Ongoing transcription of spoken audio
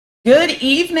Good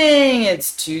evening.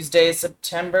 It's Tuesday,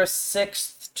 September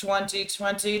 6th,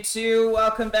 2022.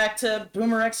 Welcome back to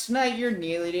BoomerX Tonight, your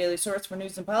nearly daily source for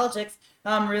news and politics.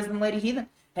 I'm Risen Lady Heathen.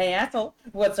 Hey, asshole.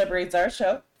 What's up, rates our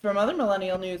show from other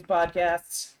millennial news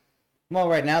podcasts? Well,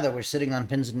 right now that we're sitting on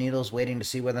pins and needles waiting to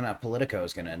see whether or not Politico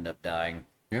is going to end up dying.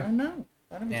 I don't know.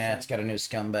 Yeah, it's got a new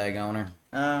scumbag owner.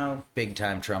 Oh. Big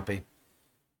time Trumpy.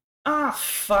 Ah,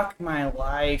 fuck my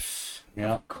life.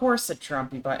 Yeah. Of course a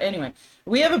Trumpy, but anyway,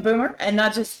 we have a boomer, and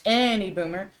not just any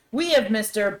boomer. We have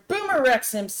Mr.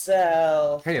 BoomerRex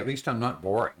himself. Hey, at least I'm not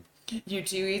boring. You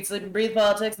two eat, sleep, and breathe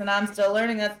politics, and I'm still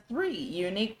learning. That's three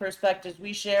unique perspectives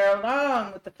we share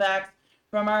along with the facts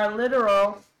from our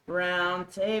literal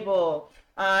round table.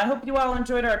 I hope you all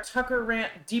enjoyed our Tucker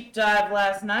Rant deep dive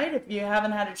last night. If you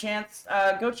haven't had a chance,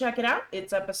 go check it out.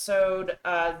 It's episode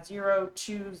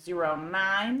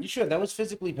 0209. You should. That was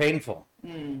physically painful.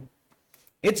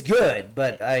 It's good,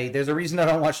 but there's a reason I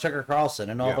don't watch Tucker Carlson,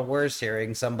 and all the worse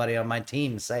hearing somebody on my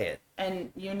team say it.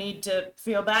 And you need to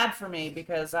feel bad for me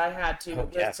because I had to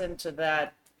listen to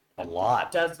that a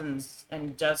lot. Dozens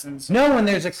and dozens. No, and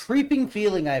there's a creeping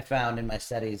feeling I found in my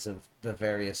studies of the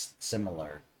various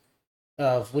similar.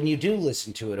 Of when you do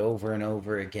listen to it over and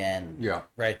over again. Yeah.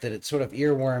 Right, that it sort of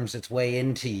earworms its way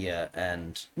into you,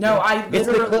 and... No, I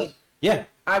literally... Yeah.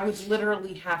 I would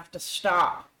literally have to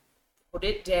stop, put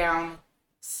it down,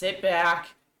 sit back,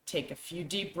 take a few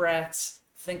deep breaths,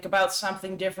 think about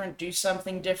something different, do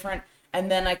something different, and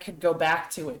then I could go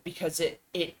back to it because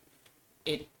it's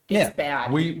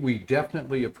bad. We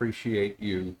definitely appreciate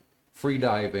you free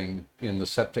diving in the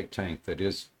septic tank that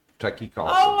is Tucky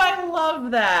Carlson. Oh, I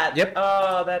love that. Yep.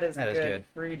 Oh, that is That good. is good.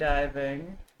 Free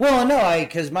diving. Well, no,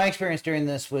 because my experience during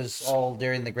this was all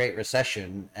during the Great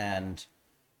Recession, and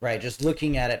just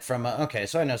looking at it from okay,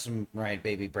 so I know some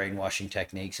baby brainwashing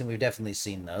techniques, and we've definitely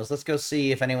seen those. Let's go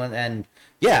see if anyone, and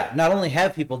not only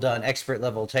have people done expert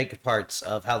level take parts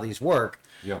of how these work,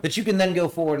 but you can then go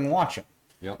forward and watch them.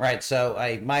 Yep. Right, so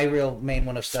my real main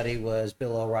one of study was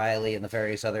Bill O'Reilly and the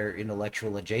various other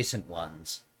intellectual adjacent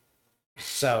ones.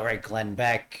 So, Glenn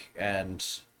Beck, and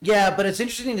but it's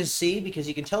interesting to see because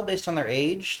you can tell based on their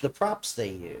age the props they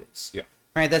use. Yeah.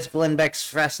 Right, that's Glenn Beck's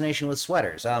fascination with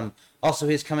sweaters. Also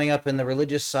his coming up in the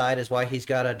religious side is why he's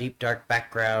got a deep dark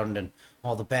background and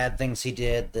all the bad things he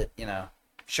did that,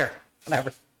 sure,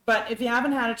 whatever. But if you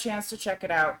haven't had a chance to check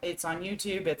it out, it's on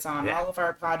YouTube. It's on all of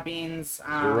our Podbeans.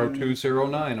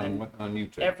 0209 on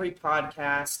YouTube. Every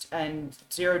podcast. And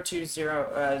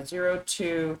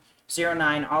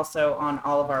 0209 also on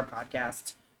all of our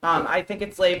podcasts. I think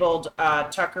it's labeled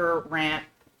Tucker Rant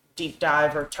Deep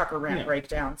Dive or Tucker Rant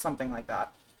Breakdown, something like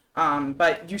that.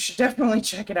 But you should definitely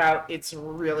check it out. It's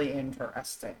really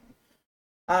interesting.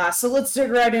 So let's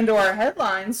dig right into our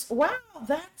headlines. Wow,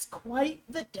 that's quite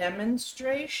the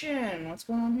demonstration. What's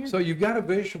going on here? So you've got to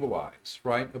visualize,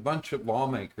 a bunch of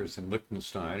lawmakers in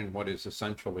Liechtenstein in what is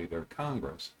essentially their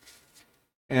Congress.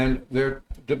 And they're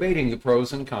debating the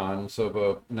pros and cons of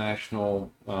a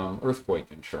national earthquake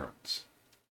insurance.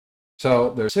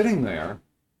 So they're sitting there,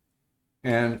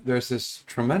 and there's this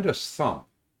tremendous thump.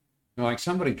 Like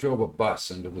somebody drove a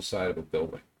bus into the side of a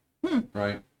building,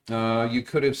 right? You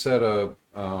could have said a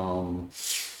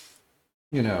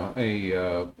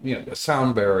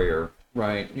sound barrier,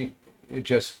 right? It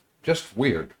just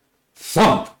weird.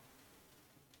 Thump!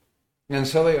 And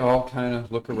so they all kind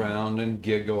of look around and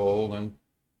giggle, and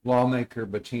lawmaker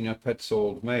Bettina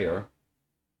Petzold Mayer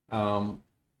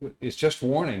is just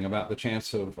warning about the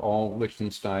chance of all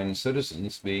Liechtenstein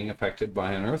citizens being affected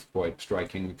by an earthquake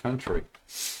striking the country.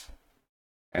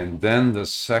 And then the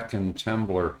second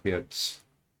Temblor hits.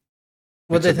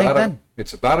 What did they think then?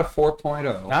 It's about a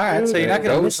 4.0. All right, so you're not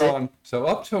going to miss it. So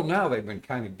up till now, they've been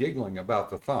kind of giggling about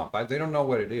the thump. They don't know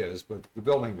what it is, but the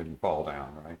building didn't fall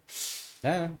down, right?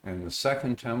 Yeah. And the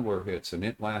second Temblor hits, and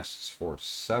it lasts for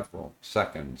several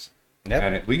seconds. Yep.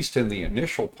 And at least in the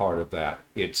initial part of that,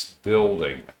 it's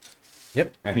building.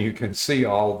 Yep. And you can see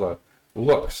all the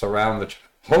looks around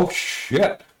oh,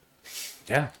 shit.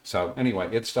 Yeah. So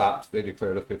anyway, it stopped. They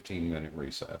declared a 15-minute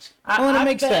recess. Well, it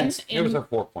makes sense. It was a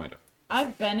 4.0.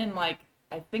 I've been in I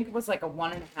think it was like a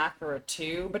 1.5 or a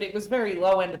 2, but it was very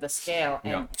low end of the scale,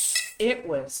 and it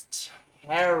was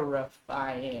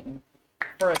terrifying.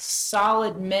 For a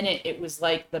solid minute, it was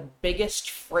like the biggest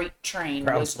freight train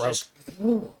was just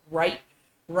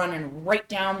running right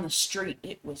down the street.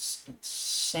 It was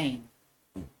insane.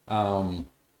 I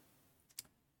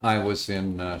was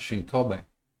in Shinkobe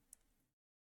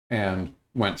and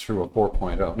went through a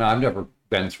 4.0. Now, I've never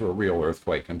been through a real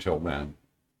earthquake until then.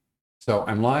 So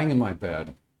I'm lying in my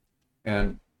bed,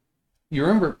 and you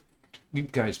remember, you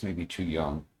guys may be too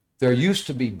young, there used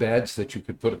to be beds that you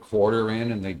could put a quarter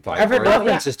in and they'd I've heard vibrate.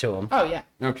 references to them. Oh yeah.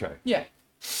 Okay. Yeah.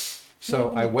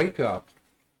 So I wake up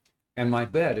and my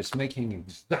bed is making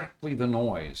exactly the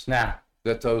noise Nah.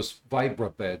 that those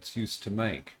Vibra beds used to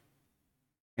make.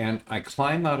 And I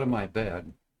climb out of my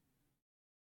bed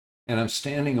and I'm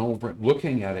standing over it,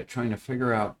 looking at it, trying to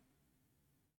figure out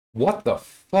what the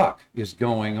fuck is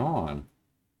going on.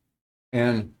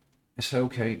 And I said,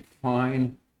 okay,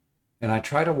 fine. And I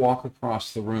try to walk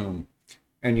across the room.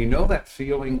 And you know that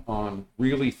feeling on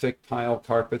really thick tile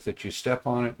carpet that you step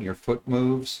on it and your foot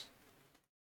moves?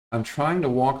 I'm trying to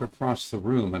walk across the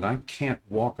room and I can't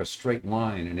walk a straight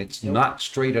line, and it's not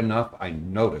straight enough. I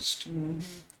noticed. Mm-hmm.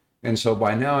 And so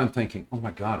by now I'm thinking, oh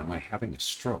my God, am I having a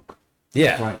stroke?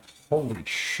 Yeah. Right. Holy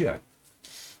shit.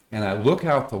 And I look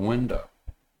out the window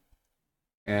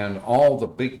and all the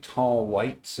big tall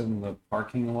lights in the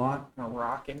parking lot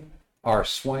Rocking. are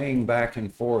swaying back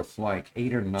and forth like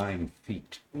 8 or 9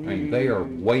 feet. I mean, they are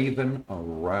waving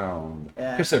around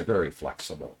because they're very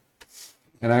flexible.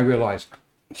 And I realized,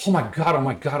 oh my God, oh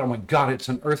my God, oh my God, it's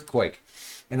an earthquake.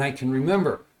 And I can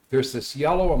remember there's this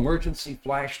yellow emergency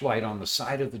flashlight on the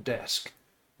side of the desk.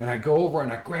 And I go over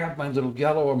and I grab my little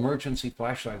yellow emergency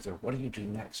flashlight. I said, what do you do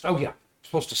next? Oh yeah, I'm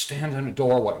supposed to stand in a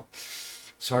doorway.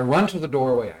 So I run to the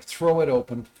doorway, I throw it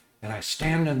open, and I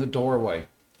stand in the doorway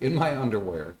in my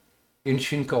underwear in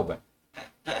Shinkoben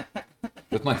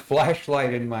with my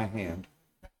flashlight in my hand.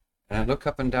 And I look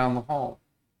up and down the hall.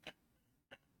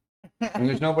 And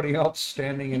there's nobody else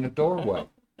standing in the doorway.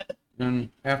 And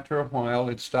after a while,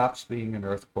 it stops being an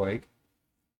earthquake.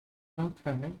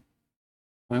 Okay.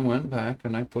 I went back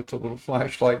and I put the little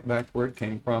flashlight back where it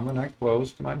came from, and I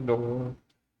closed my door.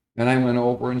 And I went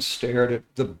over and stared at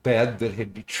the bed that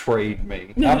had betrayed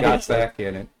me. I got back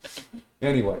in it.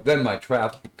 Anyway, then my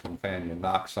traveling companion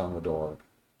knocks on the door.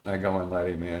 I go and let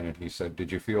him in, and he said,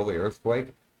 did you feel the earthquake?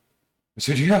 I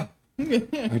said, yeah, I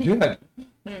did.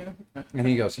 And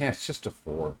he goes, yeah, it's just a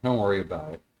 4. Don't worry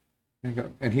about it.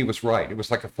 And he was right. It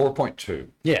was like a 4.2.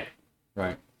 Yeah.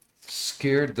 Right.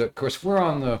 Scared of course, we're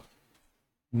on the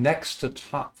next to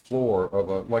top floor of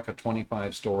a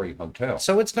 25-story hotel.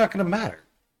 So it's not going to matter.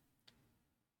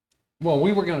 Well,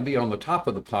 we were going to be on the top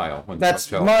of the pile when That's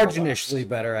the hotel marginally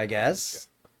better, I guess.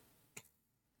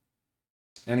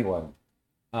 Anyway,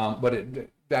 but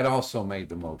that also made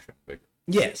the motion bigger.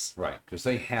 Yes. Right, because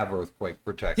they have earthquake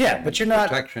protection. Yeah, but you're not...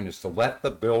 Protection is to let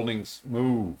the buildings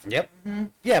move. Yep. Mm-hmm.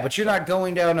 Yeah, but you're not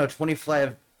going down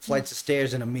 25 flights of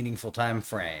stairs in a meaningful time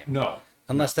frame. No.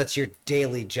 Unless that's your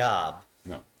daily job.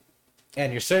 No.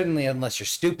 And you're certainly, unless you're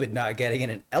stupid, not getting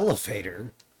in an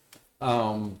elevator.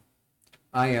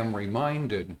 I am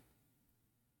reminded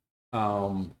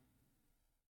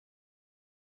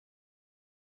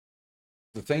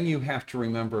the thing you have to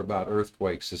remember about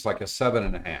earthquakes is like a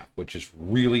 7.5, which is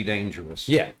really dangerous.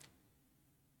 Yeah.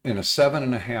 In a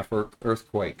 7.5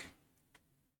 earthquake,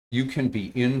 you can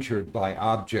be injured by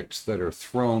objects that are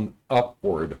thrown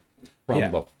upward from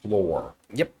the floor.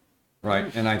 Yep.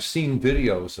 Right. And I've seen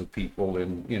videos of people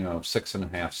in,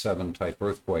 6.5, 7 type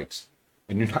earthquakes,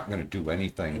 and you're not going to do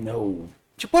anything. No.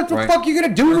 What the fuck are you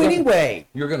going to do anyway?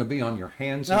 You're going to be on your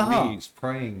hands and knees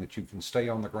praying that you can stay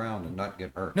on the ground and not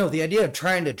get hurt. No, the idea of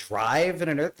trying to drive in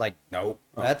an earth, no,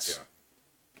 that's...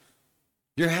 Yeah.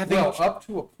 You're having... Well, up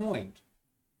to a point,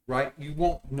 right, you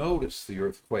won't notice the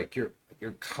earthquake. Your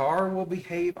car will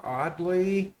behave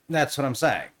oddly. That's what I'm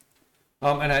saying.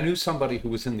 And I knew somebody who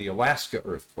was in the Alaska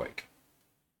earthquake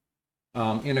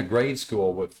in a grade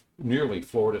school with nearly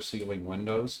floor-to-ceiling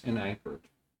windows in Anchorage.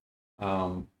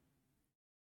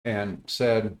 And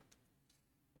said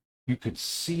you could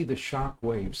see the shock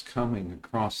waves coming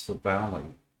across the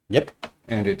valley. Yep.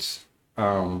 And it's,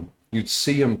 you'd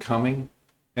see them coming,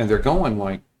 and they're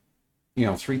going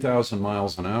 3,000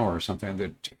 miles an hour or something.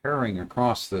 They're tearing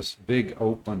across this big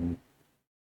open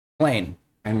plain.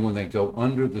 And when they go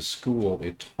under the school,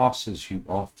 it tosses you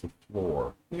off the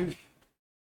floor.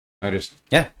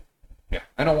 Yeah,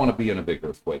 I don't want to be in a big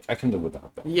earthquake. I can live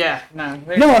without that. Yeah, no.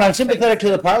 No, and I'm sympathetic to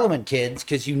the Parliament kids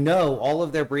because all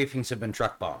of their briefings have been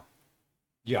truck bombed.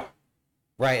 Yeah.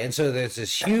 Right, and so there's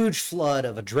this huge flood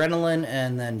of adrenaline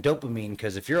and then dopamine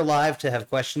because if you're alive to have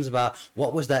questions about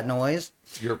what was that noise,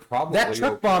 you're probably that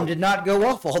truck bomb did not go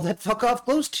off all that fuck off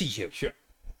close to you. Sure.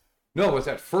 No, with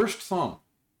that first thump,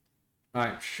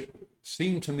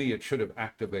 seemed to me it should have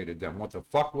activated them. What the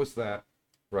fuck was that?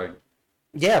 Right.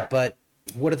 Yeah, but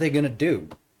what are they going to do?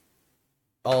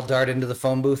 All dart into the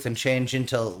phone booth and change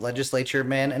into legislature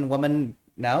man and woman?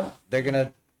 No, they're going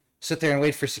to sit there and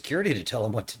wait for security to tell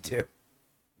them what to do.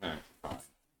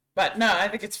 But no, I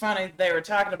think it's funny they were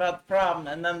talking about the problem,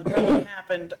 and then the problem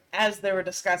happened as they were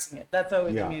discussing it. That's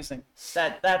always amusing.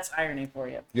 That's irony for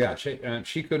you. Yeah,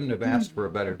 she couldn't have asked for a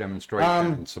better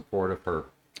demonstration in support of her.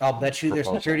 I'll bet you their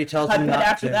security tells But them not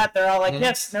after to. that, they're all like,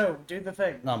 "Yes, no, do the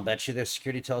thing." No, I'll bet you their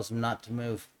security tells them not to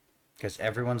move. Because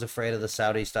everyone's afraid of the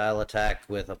Saudi-style attack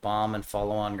with a bomb and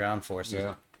follow-on ground forces.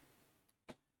 Yeah.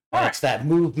 And it's that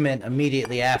movement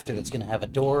immediately after that's going to have a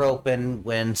door open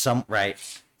when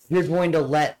you're going to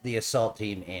let the assault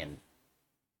team in.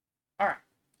 All right,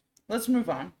 let's move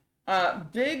on.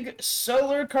 Big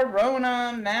solar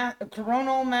coronal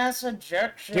mass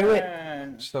ejection. Do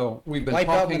it. So we've been Wipe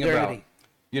out talking modernity.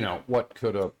 about, what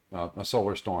could a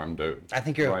solar storm do? I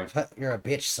think you're right? you're a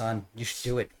bitch, son. You should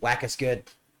do it. Whack us good.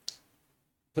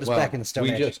 Put us Well, back in the Stone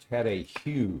we Age. just had a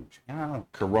huge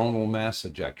coronal mass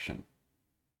ejection.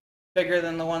 Bigger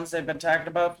than the ones they've been talking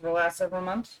about for the last several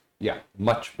months? Yeah,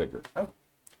 much bigger. Oh.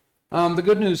 The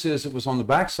good news is it was on the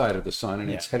backside of the sun, and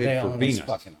it's headed for Venus.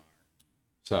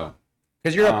 So,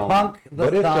 because you're a punk,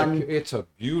 but sun. it's a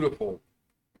beautiful.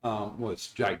 Well, it's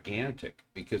gigantic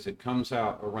because it comes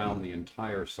out around the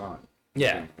entire sun.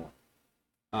 Yeah.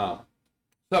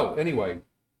 So anyway,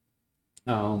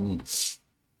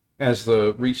 as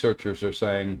the researchers are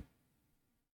saying,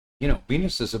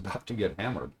 Venus is about to get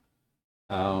hammered.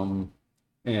 And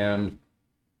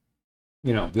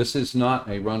this is not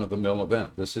a run-of-the-mill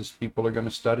event. People are going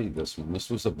to study this one. This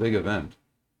was a big event.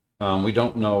 We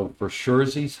don't know for sure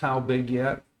how big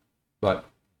yet, but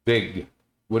big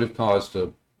would have caused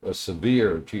a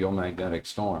severe geomagnetic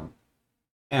storm.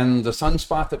 And the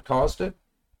sunspot that caused it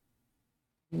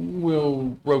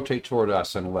will rotate toward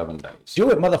us in 11 days. Do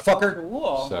it, motherfucker.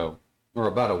 Cool. So, or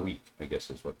about a week, I guess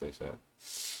is what they said.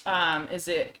 Is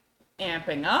it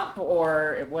amping up,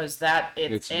 or was that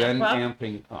It's been up?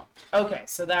 amping up. Okay,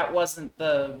 so that wasn't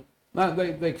the... No,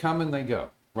 they come and they go,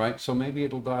 right? So maybe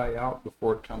it'll die out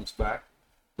before it comes back.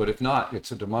 But if not,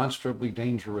 it's a demonstrably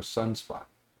dangerous sunspot.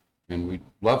 And we'd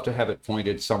love to have it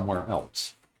pointed somewhere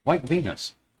else, like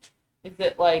Venus. Is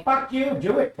it like... Fuck you,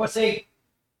 do it, pussy.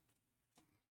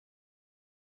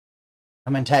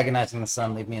 I'm antagonizing the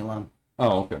sun, leave me alone.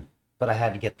 Oh, okay. But I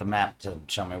had to get the map to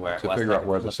show me where it To was. figure out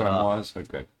where the sun was?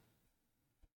 Okay.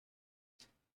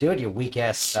 Do it, you weak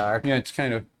ass star. Yeah, it's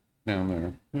kind of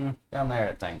down there. Down there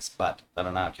it thinks, but I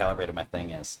don't know how calibrated my thing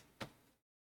is.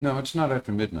 No, it's not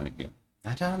after midnight yet.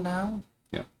 I don't know.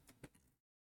 Yeah.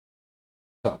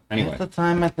 So, anyway. At the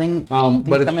time I think...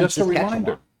 But it's I'm in just a Saskatchewan.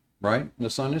 reminder, right? The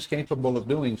sun is capable of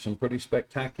doing some pretty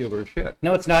spectacular shit.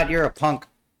 No, it's not. You're a punk.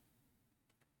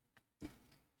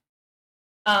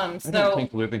 I don't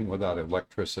think living without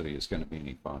electricity is going to be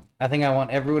any fun. I think I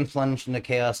want everyone plunged into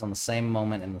chaos on the same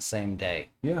moment in the same day.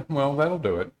 Yeah, well, that'll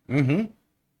do it. Mm-hmm.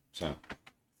 So,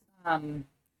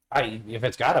 If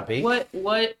it's gotta be. What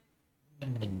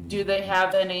do they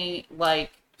have any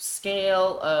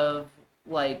scale of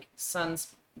storms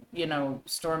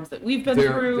that we've been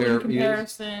through in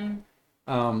comparison?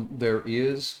 There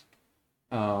is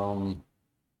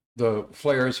the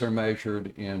flares are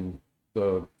measured in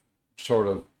the sort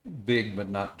of big but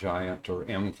not giant, or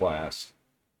M class.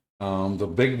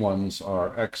 The big ones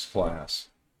are X class.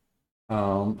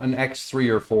 An X3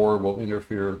 or 4 will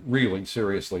really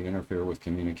seriously interfere with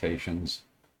communications.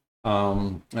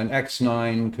 An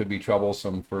X9 could be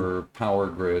troublesome for power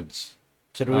grids.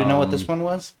 So do we know what this one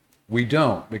was? We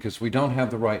don't, because we don't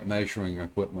have the right measuring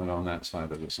equipment on that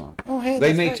side of the sun. Oh, hey,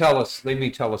 They may tell us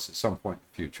at some point in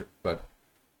the future, but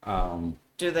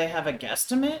Do they have a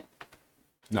guesstimate?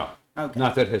 no. Okay.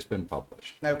 Not that has been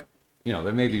published. Okay.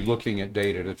 They may be looking at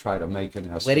data to try to make an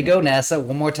estimate. Way to go, NASA.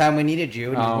 One more time we needed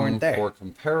you, and you weren't there. For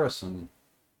comparison,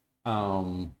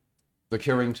 the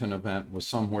Carrington event was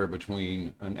somewhere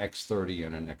between an X30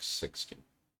 and an X60.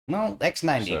 Well,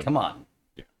 X90, So, come on.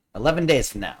 yeah. 11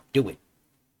 days from now. Do it.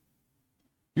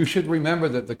 You should remember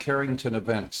that the Carrington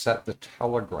event set the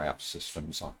telegraph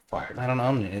systems on fire. I don't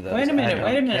own any of those. Wait a I minute,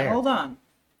 don't care. hold on.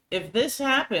 If this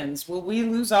happens, will we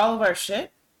lose all of our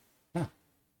shit?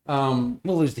 We'll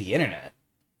lose the internet.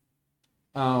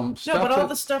 No, but all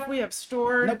the stuff we have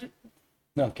stored... Nope.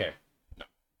 Don't care.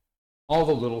 all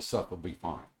the little stuff will be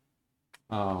fine.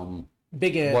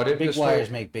 Big wires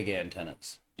make big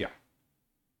antennas. Yeah.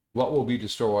 What will be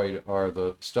destroyed are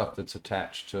the stuff that's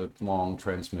attached to long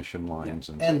transmission lines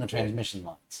And the transmission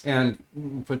lines. And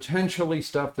potentially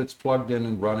stuff that's plugged in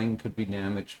and running could be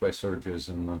damaged by surges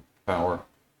in the power.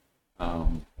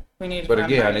 We need to But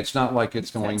find again, out. it's not like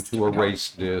it's going to erase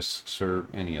disks or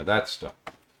any of that stuff.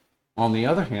 On the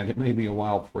other hand, it may be a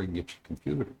while before you can get your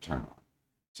computer to turn on.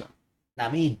 So,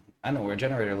 Not me. I know where a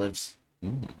generator lives.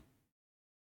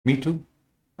 me too.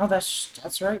 Oh,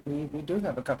 that's right. We do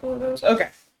have a couple of those. Okay.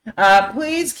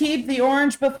 Please keep the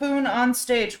orange buffoon on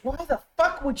stage. Why the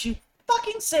fuck would you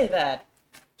fucking say that?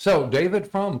 So David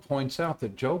Frum points out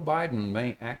that Joe Biden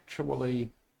may actually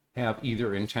have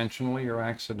either intentionally or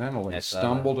accidentally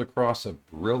stumbled across a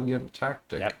brilliant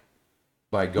tactic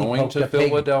by going to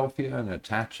Philadelphia and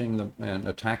attacking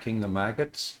the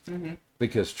maggots,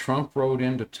 because Trump rode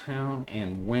into town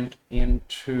and went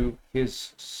into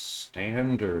his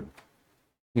standard,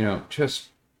 just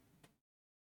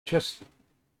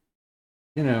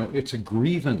it's a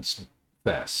grievance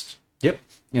fest. Yep.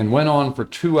 And went on for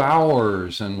 2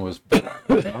 hours and was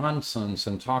nonsense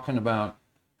and talking about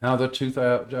how the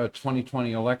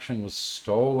 2020 election was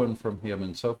stolen from him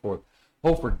and so forth.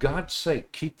 Oh, for God's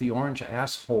sake, keep the orange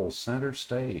asshole center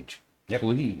stage,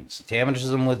 please. Damages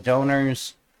them with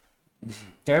donors.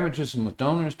 Damages them with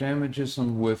donors, damages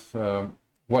them with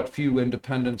what few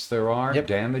independents there are,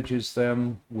 damages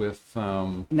them with...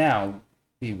 Now,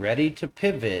 be ready to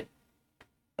pivot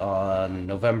on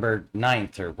November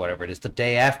 9th or whatever it is, the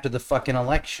day after the fucking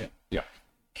election. Yeah.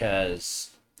 Because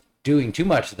doing too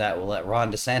much of that will let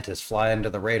Ron DeSantis fly under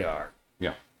the radar.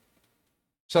 Yeah.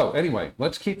 So anyway,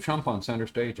 let's keep Trump on center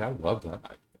stage. I love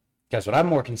that. Because what I'm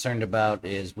more concerned about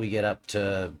is we get up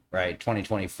to,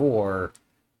 2024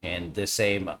 in the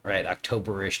same,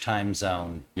 October-ish time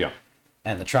zone. Yeah.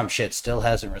 And the Trump shit still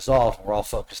hasn't resolved. We're all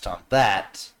focused on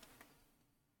that.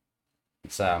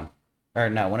 So... Or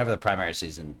no, whenever the primary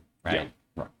season, right? Yeah,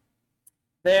 right.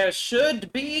 There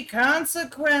should be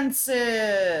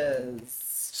consequences.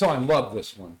 So I love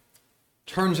this one.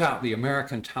 Turns out the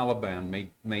American Taliban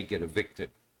may get evicted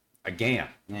again.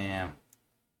 Yeah.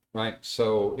 Right.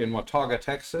 So in Watauga,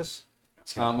 Texas,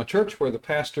 a church where the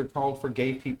pastor called for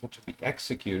gay people to be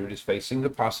executed is facing the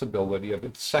possibility of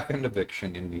its second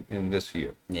eviction in this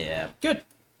year. Yeah. Good.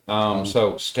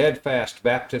 So Steadfast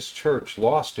Baptist Church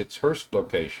lost its Hearst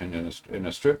location in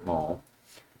a strip mall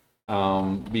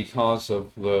because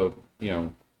of the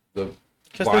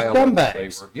violence they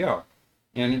were,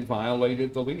 and it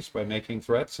violated the lease by making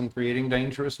threats and creating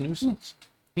dangerous nuisance.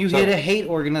 You hit a hate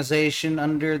organization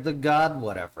under the God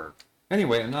whatever.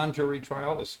 Anyway, a non-jury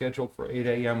trial is scheduled for 8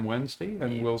 a.m. Wednesday,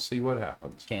 and we'll see what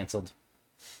happens. Canceled.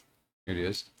 It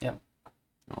is? Yep.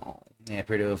 Oh. Yeah,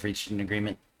 Purdue have reached an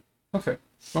agreement. Okay.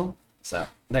 Well, so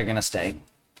they're gonna stay.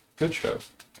 Good show.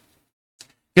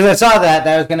 Because I saw that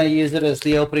I was gonna use it as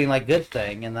the opening good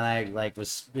thing, and then I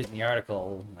was reading the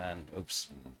article and oops.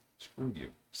 Screw you.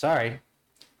 Sorry.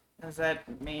 Does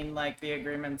that mean the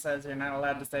agreement says you're not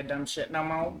allowed to say dumb shit no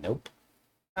more? Nope.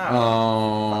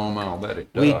 Oh. I'll bet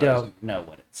it does. We don't know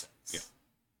what it says.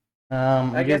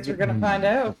 Yeah. I guess we're gonna find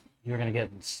out. You're gonna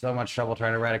get in so much trouble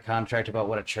trying to write a contract about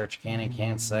what a church can and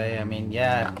can't say. I mean,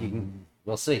 yeah,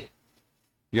 we'll see.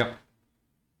 Yep.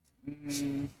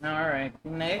 All right,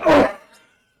 Nick.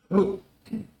 And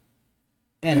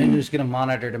who's going to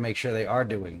monitor to make sure they are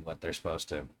doing what they're supposed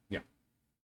to? Yeah.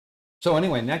 So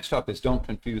anyway, next up is don't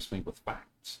confuse me with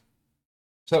facts.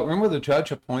 So remember the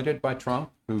judge appointed by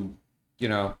Trump who,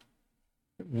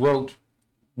 wrote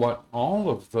what all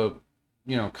of the,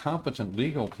 competent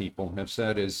legal people have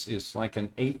said is like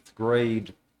an 8th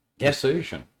grade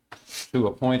decision to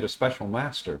appoint a special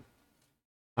master.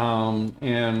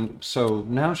 And so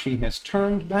now she has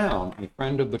turned down a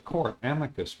friend of the court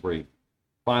amicus brief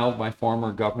filed by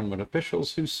former government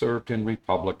officials who served in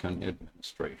Republican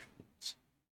administrations.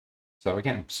 So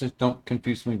again, don't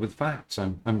confuse me with facts.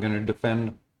 I'm going to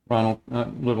defend Ronald,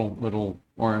 little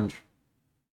orange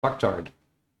fucktard.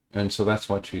 And so that's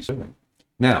what she's doing.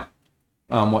 Now,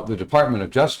 what the Department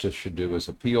of Justice should do is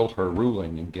appeal her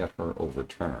ruling and get her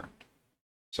overturned.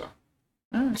 So.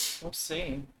 We'll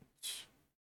see.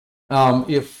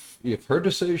 If her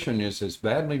decision is as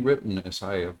badly written as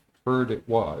I have heard it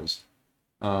was,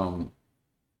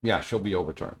 she'll be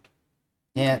overturned.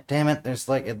 Yeah, damn it, there's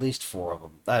at least 4 of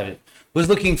them. I was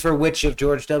looking for which of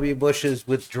George W. Bush's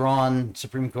withdrawn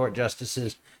Supreme Court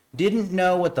justices didn't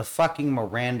know what the fucking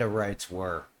Miranda rights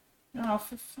were. Oh,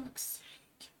 for fuck's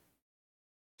sake.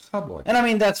 Public. And I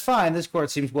mean, that's fine. This court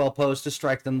seems well posed to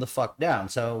strike them the fuck down,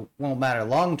 so won't matter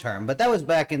long term. But that was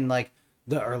back in,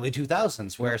 the early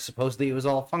 2000s, where supposedly it was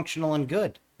all functional and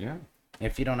good. Yeah.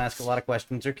 If you don't ask a lot of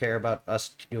questions or care about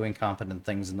us doing competent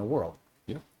things in the world.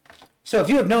 Yeah. So if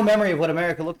you have no memory of what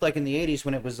America looked like in the 80s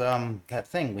when it was that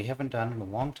thing we haven't done in a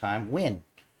long time, win.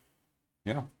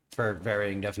 Yeah. For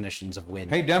varying definitions of win.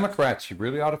 Hey, Democrats, you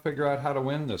really ought to figure out how to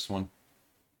win this one.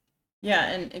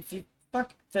 Yeah, and if you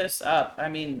fuck this up, I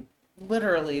mean,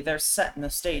 literally, they're setting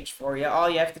the stage for you. All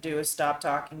you have to do is stop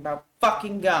talking about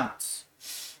fucking guns.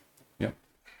 Yep.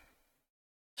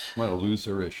 What a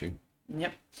loser issue.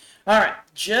 Yep. All right.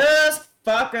 Just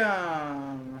fuck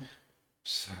 'em.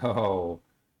 So,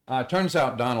 turns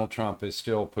out Donald Trump is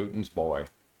still Putin's boy,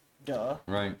 Duh.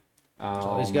 right? That's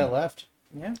all he's got left.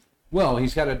 Yeah. Well,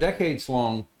 he's got a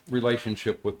decades-long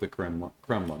relationship with the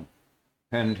Kremlin,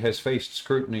 and has faced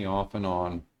scrutiny off and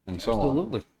on, and so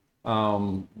Absolutely.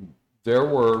 on. There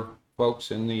were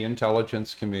folks in the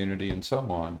intelligence community and so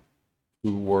on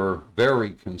who were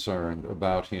very concerned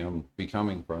about him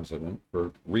becoming president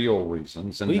for real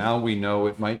reasons, and now we know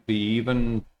it might be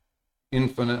even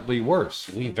infinitely worse.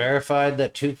 We verified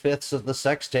that 2/5 of the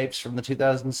sex tapes from the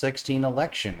 2016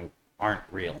 election aren't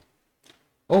real.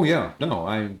 Oh yeah,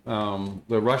 no,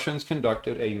 the Russians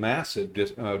conducted a massive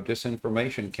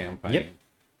disinformation campaign. Yep.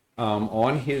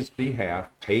 On his behalf,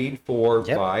 paid for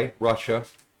Yep. by Russia.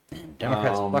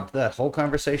 Democrats fucked that whole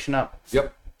conversation up.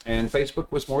 Yep. And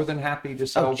Facebook was more than happy to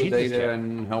sell the Jesus, data yeah.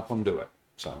 and help them do it.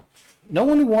 So, No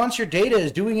one who wants your data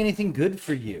is doing anything good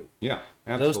for you. yeah,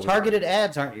 absolutely. Those targeted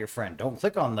ads aren't your friend. Don't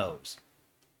click on those.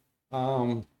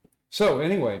 So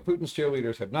anyway, Putin's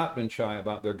cheerleaders have not been shy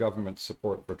about their government's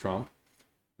support for Trump.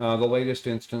 The latest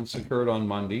instance occurred on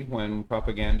Monday when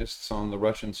propagandists on the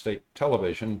Russian state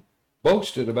television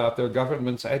boasted about their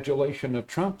government's adulation of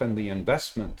Trump and the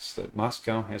investments that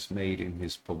Moscow has made in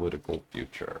his political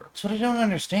future. That's what I don't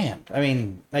understand. I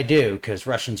mean, I do, because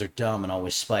Russians are dumb and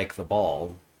always spike the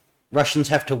ball. Russians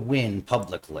have to win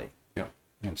publicly. Yeah.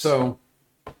 And so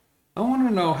I want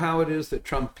to know how it is that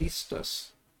Trumpistas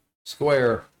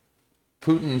square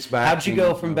Putin's back. How'd you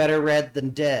go from better red than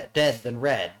dead than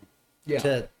red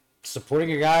to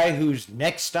supporting a guy whose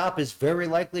next stop is very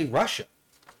likely Russia?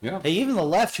 Yeah. Hey, even the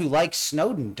left who likes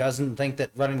Snowden doesn't think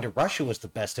that running to Russia was the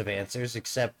best of answers,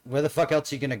 except where the fuck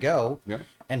else are you going to go? Yeah.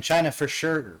 And China for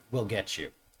sure will get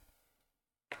you.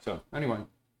 So anyway.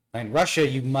 And Russia,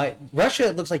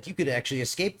 it looks like you could actually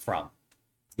escape from.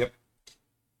 Yep.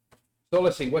 So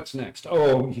let's see, what's next?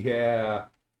 Oh, yeah.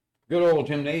 Good old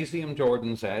Gymnasium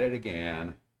Jordan's at it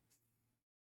again.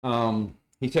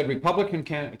 He said Republican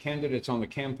candidates on the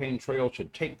campaign trail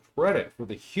should take credit for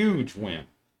the huge win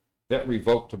that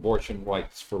revoked abortion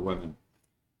rights for women.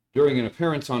 During an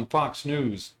appearance on Fox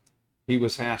News, he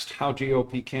was asked how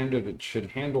GOP candidates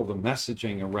should handle the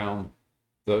messaging around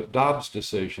the Dobbs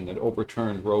decision that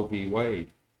overturned Roe v. Wade.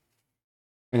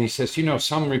 And he says,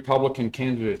 some Republican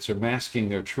candidates are masking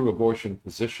their true abortion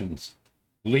positions.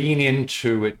 Lean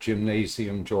into it,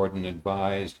 Gymnasium Jordan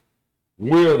advised.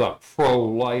 We're the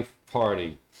pro-life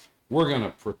party. We're going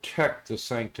to protect the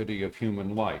sanctity of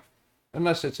human life.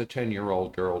 Unless it's a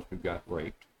 10-year-old girl who got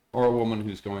raped, or a woman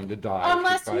who's going to die.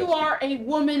 Unless you are a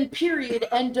woman, period,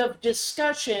 end of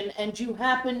discussion, and you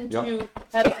happen to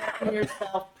have gotten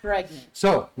yourself pregnant.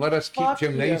 So, let us keep Fuck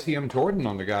Gymnasium Jordan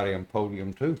on the goddamn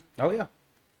podium, too. Oh, yeah.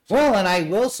 Well, and I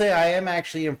will say I am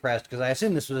actually impressed, because I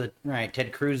assume this was,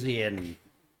 Ted Cruz-y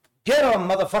get him,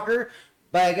 motherfucker,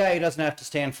 by a guy who doesn't have to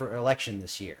stand for election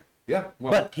this year. Yeah,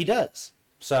 well, But he does.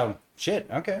 So, shit,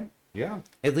 okay. yeah,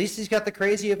 At least he's got the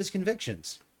crazy of his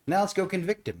convictions. Now let's go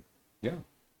convict him. yeah.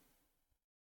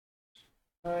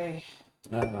 Oy.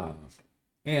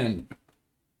 And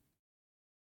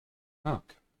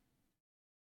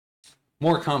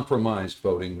more compromised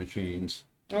voting machines.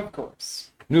 Of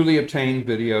course. Newly obtained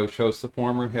video shows the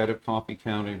former head of Coffee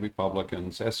County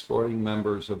Republicans escorting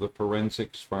members of the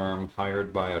forensics firm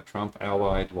hired by a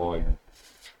Trump-allied lawyer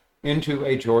into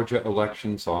a Georgia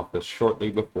elections office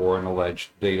shortly before an alleged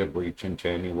data breach in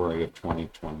January of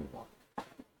 2021.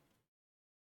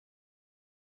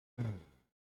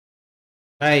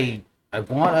 I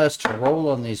want us to roll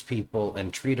on these people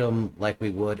and treat them like we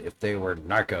would if they were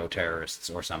narco-terrorists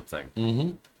or something.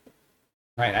 Mm-hmm.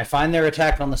 Right, I find their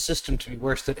attack on the system to be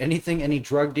worse than anything any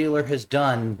drug dealer has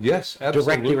done Yes,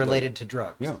 absolutely. directly related to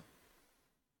drugs. Yeah.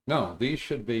 No, these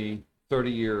should be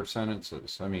 30-year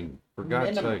sentences. I mean, for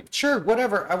God's sake. Sure,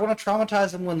 whatever. I want to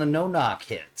traumatize them when the no-knock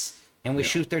hits. And we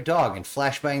shoot their dog and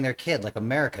flashbang their kid like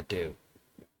America do.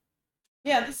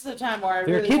 Yeah, this is a time where I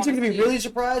Their really kids are want going to be see- really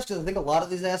surprised because I think a lot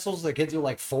of these assholes, their kids are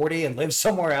like 40 and live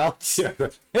somewhere else. Yeah.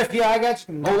 FBI, I got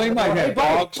you. Oh, they might Hey, have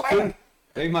buddy, dogs too.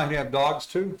 They might have dogs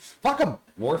too. Fuck them.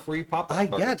 More free pop-up. I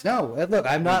guess, no. Look,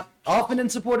 I'm not often in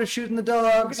support of shooting the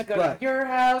dogs, We're gonna go but... to your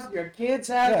house, your kids'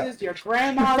 houses, your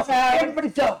grandma's house.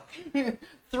 Everybody's dog.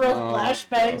 Throw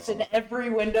flashbangs in every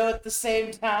window at the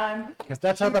same time. Because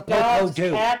that's how the Shoot po-po dogs,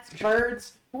 do. cats,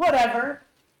 birds, whatever.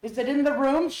 Is it in the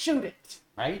room? Shoot it.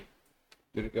 Right?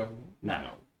 Did it go?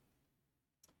 No.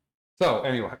 So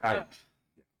anyway,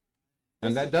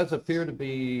 and that does appear to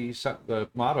be the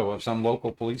motto of some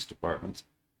local police departments.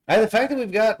 The fact that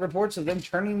we've got reports of them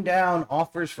turning down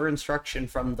offers for instruction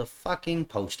from the fucking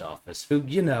post office, who,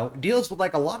 deals with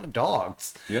like a lot of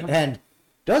dogs and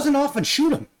doesn't often shoot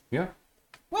them. Yeah.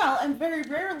 Well, and very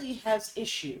rarely has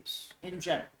issues in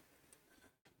general.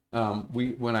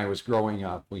 When I was growing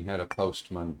up, we had a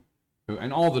postman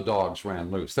and all the dogs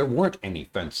ran loose. There weren't any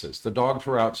fences. The dogs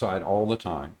were outside all the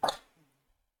time.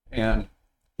 And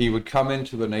he would come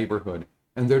into the neighborhood,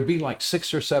 and there'd be like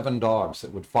 6 or 7 dogs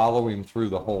that would follow him through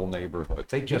the whole neighborhood.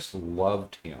 They just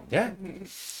loved him. Yeah.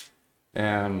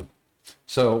 And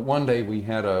so one day we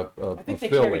had I think they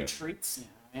fill-in. carry treats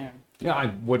now. Yeah. Yeah,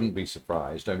 I wouldn't be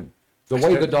surprised. And the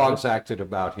way the dogs acted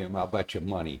about him, I'll bet you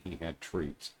money he had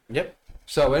treats. Yep.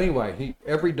 So anyway,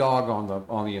 every dog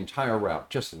on the entire route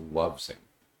just loves him.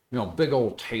 Big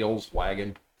old tails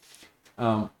wagging.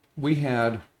 We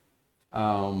had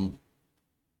a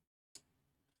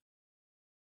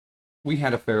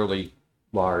fairly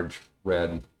large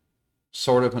red,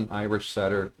 sort of an Irish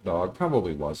setter dog.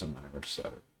 Probably was an Irish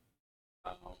setter,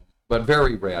 but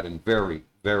very red and very,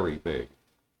 very big.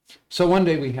 So one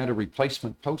day we had a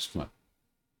replacement postman,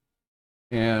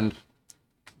 and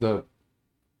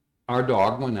our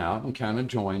dog went out and kind of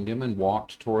joined him and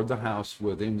walked toward the house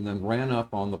with him, and then ran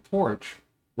up on the porch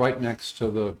right next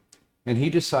to and he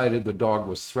decided the dog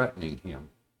was threatening him.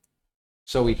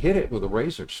 So he hit it with a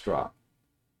razor strop.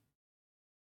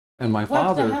 And my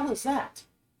father... What the hell is that?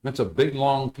 That's a big,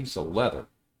 long piece of leather.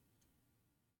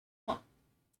 Huh.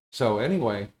 So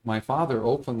anyway, my father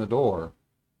opened the door,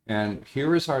 and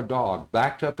here is our dog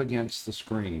backed up against the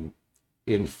screen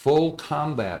in full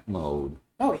combat mode.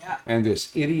 Oh, yeah. And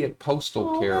this idiot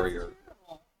postal carrier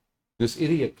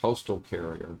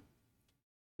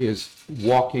is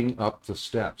walking up the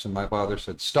steps. And my father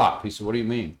said, "Stop." He said, "What do you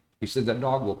mean?" He said, "That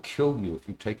dog will kill you if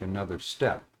you take another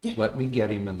step. Let me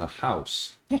get him in the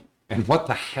house." And what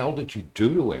the hell did you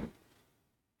do to him?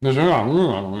 He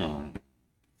said,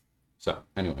 so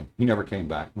anyway, he never came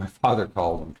back. My father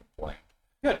called him to play.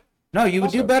 Good. No, you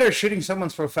would do better shooting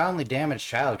someone's profoundly damaged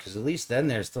child, because at least then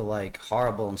there's the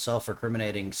horrible and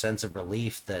self-recriminating sense of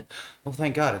relief that, oh,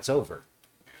 thank God, it's over.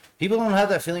 People don't have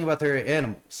that feeling about their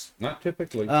animals. Not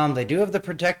typically. They do have the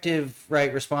protective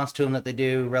response to them that they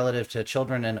do relative to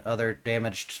children and other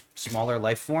damaged smaller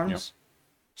life forms. Yep.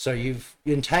 So you've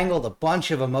entangled a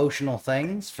bunch of emotional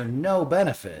things for no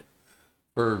benefit.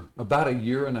 For about a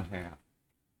year and a half,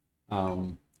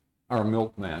 our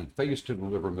milkman, they used to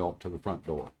deliver milk to the front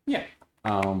door. Yeah.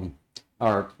 Our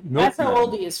milkman, That's how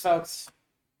old he is, folks.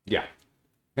 Yeah.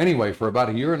 Anyway, for about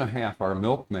a year and a half, our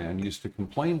milkman used to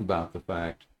complain about the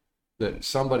fact that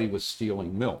somebody was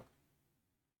stealing milk.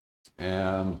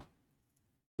 And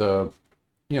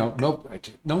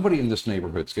nobody in this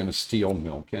neighborhood's going to steal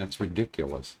milk, and it's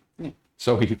ridiculous. Yeah.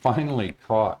 So he finally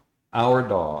caught our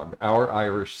dog, our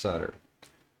Irish setter,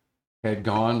 had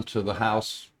gone to the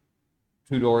house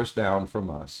 2 doors down from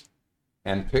us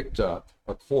and picked up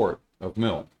a quart of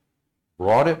milk,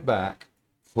 brought it back,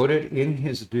 put it in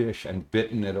his dish, and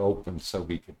bitten it open so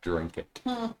he could drink it.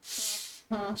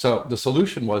 So the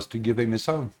solution was to give him his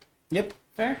own. Yep.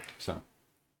 Fair. So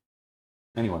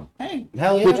anyway. Hey.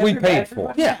 Hell yeah. Which we paid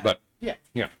for. Yeah. But Yeah.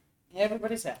 yeah.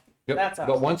 Everybody's happy. Yep. That's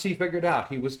awesome. But once he figured out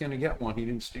he was going to get one, he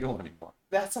didn't steal anymore.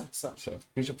 That's awesome. So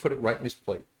he should put it right in his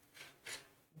plate.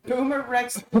 Boomer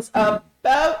Rex, it's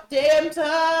about damn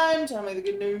time. Tell me the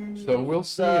good news. So we'll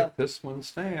see if this one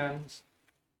stands.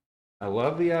 I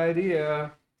love the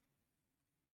idea.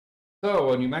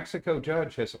 So a New Mexico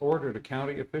judge has ordered a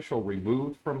county official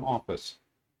removed from office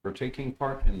for taking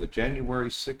part in the January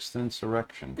 6th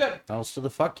insurrection. Good. Else to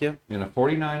the fuck you. In a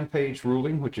 49-page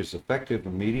ruling, which is effective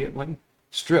immediately,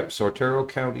 strips Otero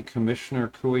County Commissioner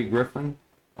Couy Griffin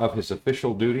of his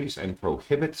official duties and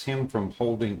prohibits him from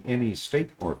holding any state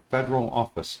or federal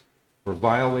office for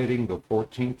violating the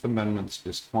 14th Amendment's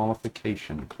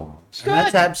disqualification clause. And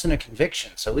that's absent a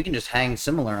conviction, so we can just hang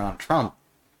similar on Trump.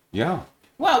 Yeah.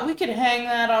 Well, we could hang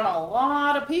that on a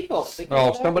lot of people.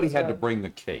 Well, somebody had to bring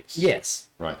the case. Yes.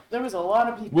 Right. There was a lot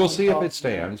of people. We'll see if it involved.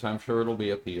 stands. I'm sure it'll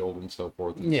be appealed and so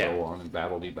forth and Yeah. so on and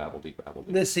babbledy.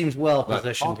 This seems well But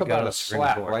positioned talk to go about to a the Supreme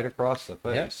slap Court. right across the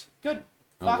face. Good.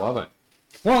 I love it.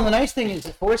 Well, the nice thing is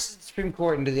it forces the Supreme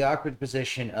Court into the awkward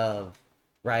position of,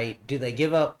 do they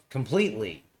give up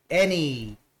completely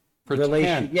any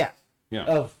relation, Yeah.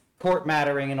 of court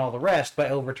mattering and all the rest by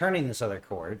overturning this other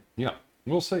court? Yeah.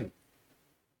 We'll see.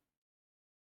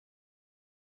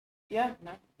 Yeah,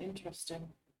 no, interesting.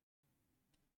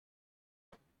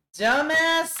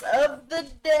 Dumbass of the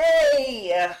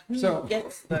day. So- Who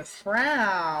gets the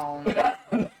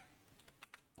crown?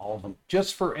 All of them.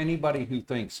 Just for anybody who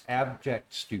thinks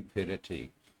abject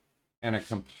stupidity and a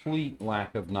complete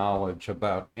lack of knowledge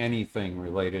about anything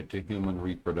related to human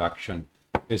reproduction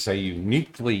is a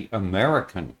uniquely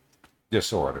American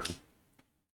disorder,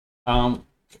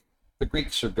 the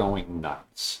Greeks are going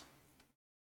nuts.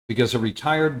 Because a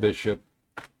retired bishop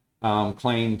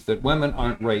claimed that women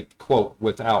aren't raped, quote,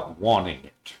 without wanting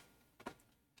it.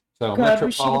 So God,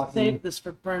 we should have Metropolitan saved this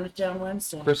for Burn It Down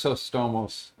Wednesday.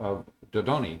 Chrysostomos of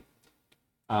Dodoni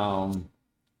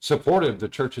supported the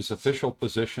church's official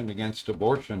position against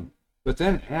abortion, but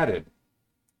then added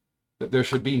that there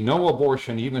should be no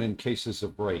abortion even in cases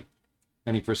of rape.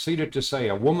 And he proceeded to say,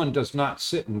 a woman does not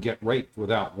sit and get raped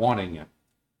without wanting it,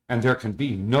 and there can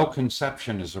be no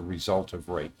conception as a result of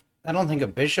rape. I don't think a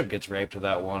bishop gets raped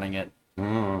without wanting it.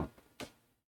 So,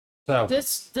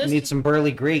 This you need some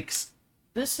burly Greeks.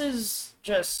 This is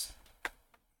just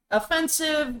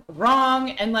offensive, wrong,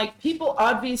 and like people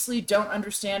obviously don't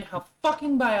understand how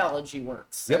fucking biology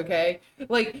works. Yep. Okay?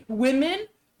 Like women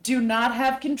do not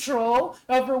have control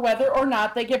over whether or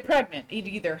not they get pregnant. It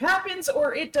either happens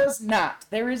or it does not.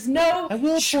 There is no I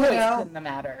will choice point out in the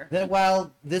matter. that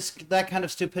while that kind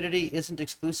of stupidity isn't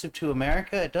exclusive to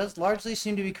America, it does largely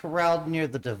seem to be corralled near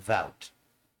the devout.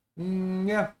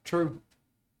 Yeah, true.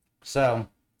 So,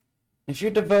 if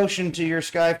your devotion to your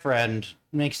sky friend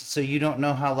makes it so you don't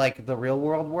know how, like, the real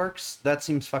world works, that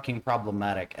seems fucking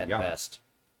problematic at Yeah. best.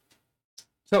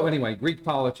 So anyway, Greek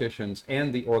politicians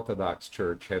and the Orthodox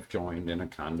Church have joined in a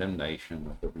condemnation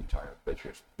of the retired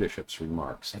bishop's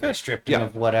remarks. They stripped him Yeah,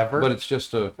 of whatever. But it's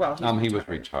just a, Well, he's he was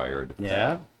retired.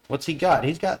 Yeah? What's he got?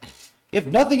 He's got... If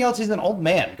nothing else, he's an old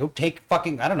man. Go take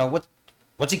fucking... I don't know,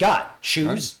 what's he got?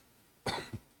 Shoes?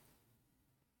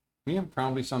 Yeah,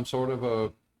 probably some sort of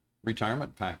a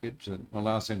retirement package that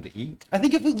allows him to eat. I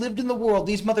think if we lived in the world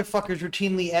these motherfuckers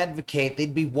routinely advocate,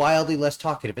 they'd be wildly less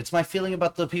talkative. It's my feeling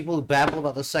about the people who babble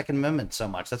about the Second Amendment so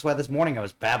much. That's why this morning I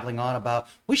was babbling on about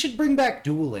we should bring back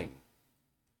dueling.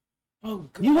 Oh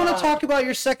god. You want to talk about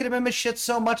your Second Amendment shit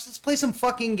so much? Let's play some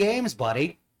fucking games,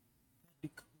 buddy.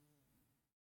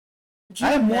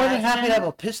 I am more than happy to have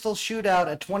a pistol shootout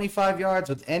at 25 yards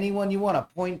with anyone you want to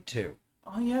point to.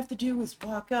 All you have to do is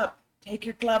walk up, take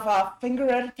your glove off, finger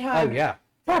at a time. Oh, yeah.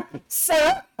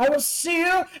 Sir, I will see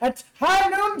you at high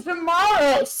noon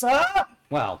tomorrow, sir.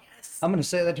 Well, I'm going to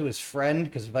say that to his friend,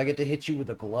 because if I get to hit you with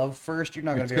a glove first, you're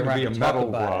not going It's to be gonna around be to a talk metal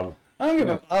about glove. it. I don't give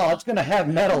a... Oh, it's going to have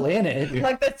metal in it.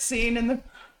 Like that scene in the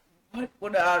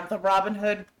the Robin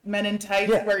Hood Men in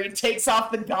Tights Yeah. where he takes off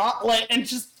the gauntlet and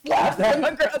just slaps him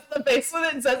across the face with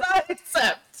it and says, "I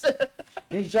accept."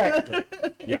 Exactly.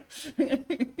 Yeah.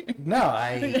 No,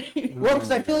 well,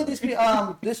 because I feel like these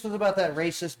people, this was about that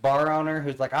racist bar owner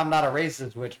who's like, I'm not a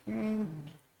racist, which,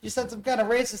 you said some kind of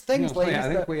racist things, ladies.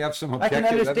 I think we have some I can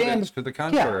objective understand. evidence to the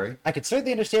contrary. Yeah, I can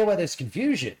certainly understand why there's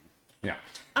confusion. Yeah.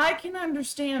 I can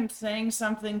understand saying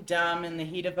something dumb in the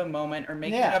heat of a moment or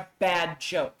making Yeah. a bad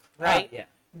joke, right? Yeah.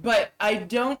 But I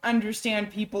don't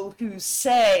understand people who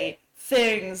say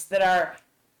things that are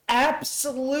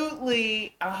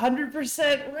absolutely 100%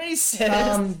 racist.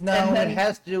 No, and then- it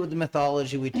has to do with the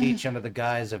mythology we teach under the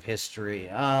guise of history.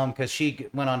 Because she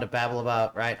went on to babble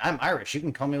about, right, I'm Irish. You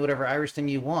can call me whatever Irish thing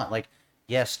you want. Like,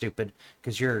 yeah, stupid,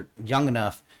 because you're young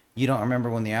enough. You don't remember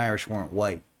when the Irish weren't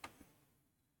white.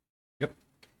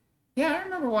 Yeah, I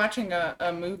remember watching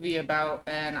a movie about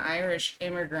an Irish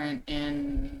immigrant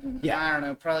in, I don't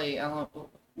know, probably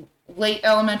late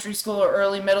elementary school or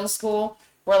early middle school,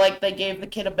 where like they gave the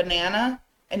kid a banana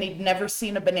and he'd never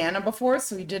seen a banana before,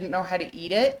 so he didn't know how to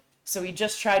eat it. So he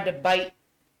just tried to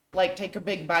take a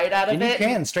big bite out of And it. you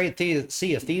can straight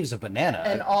see a thieves a banana.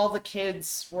 And all the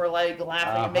kids were like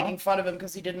laughing and making fun of him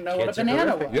because he didn't know Kids what are a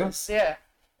banana horrific. was. Yeah.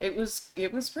 It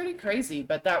was pretty crazy,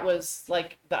 but that was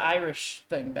like the Irish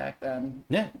thing back then.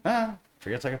 Yeah,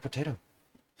 forgets like a potato.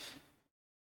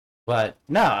 But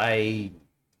no,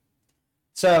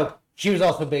 so she was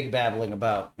also big babbling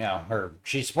about,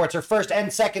 she supports her First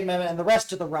and Second Amendment and the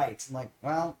rest of the rights. I'm like,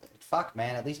 well, fuck,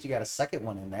 man, at least you got a second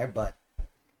one in there, but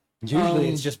usually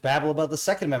it's just babble about the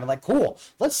Second Amendment. Like, cool,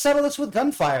 let's settle this with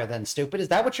gunfire then, stupid. Is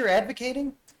that what you're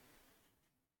advocating?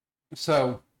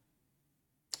 So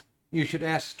you should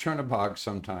ask Chernobog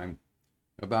sometime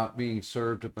about being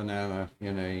served a banana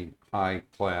in a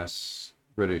high-class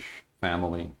British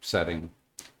family setting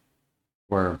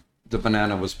where the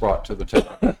banana was brought to the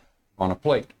table on a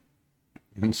plate.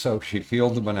 And so she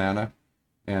peeled the banana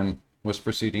and was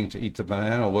proceeding to eat the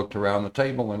banana, looked around the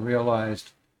table and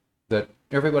realized that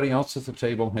everybody else at the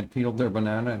table had peeled their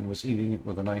banana and was eating it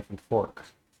with a knife and fork,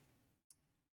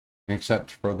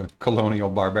 except for the colonial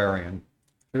barbarian.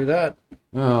 Through that.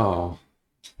 Oh,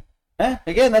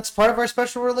 Again, that's part of our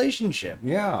special relationship.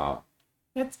 yeah.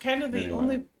 It's kind of the Anyway.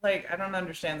 only, like, I don't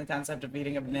understand the concept of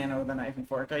eating a banana with a knife and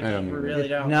fork. I don't either. really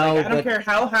don't. No, Like, I don't but- care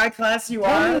how high class you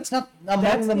Well, are. it's not among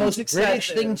That the most seems British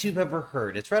excessive. things you've ever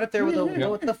heard. It's right up there with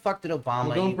what the fuck did Obama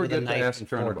Well, don't eat with a forget to knife ask and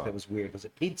Turnabout. fork? That was weird. Was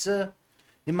it pizza?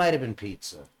 It might have been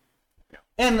pizza.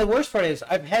 And the worst part is,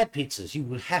 I've had pizzas you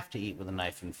would have to eat with a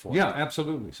knife and fork. Yeah,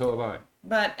 absolutely. So have I.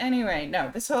 But anyway,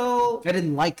 no, this whole I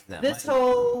didn't like them. this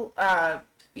whole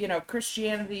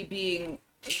Christianity being,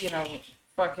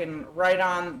 fucking right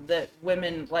on that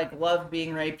women like love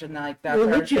being raped and like that sort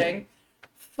of Religion. thing.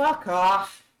 Fuck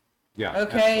off. Yeah.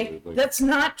 Okay? Absolutely. That's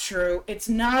not true. It's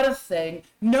not a thing.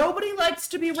 Nobody likes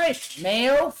to be raped.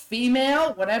 Male,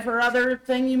 female, whatever other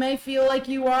thing you may feel like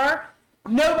you are.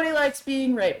 Nobody likes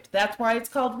being raped. That's why it's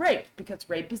called rape, because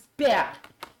rape is bad.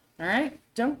 Alright?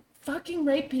 Don't fucking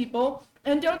rape people,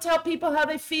 and don't tell people how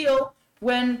they feel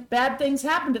when bad things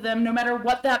happen to them, no matter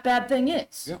what that bad thing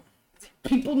is. Yep.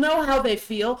 People know how they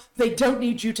feel. They don't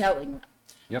need you telling them.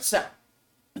 Yep. So,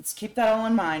 let's keep that all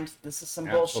in mind. This is some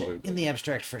bullshit. Absolutely. In the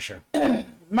abstract, for sure.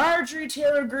 Marjorie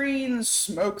Taylor Greene's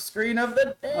smokescreen of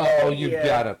the day. Oh, you've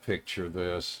got to picture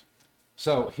this.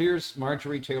 So here's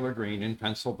Marjorie Taylor Greene in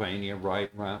Pennsylvania,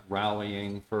 right,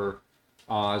 rallying for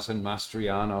Oz and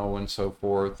Mastriano and so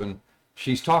forth. And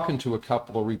she's talking to a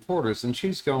couple of reporters, and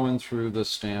she's going through the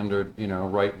standard,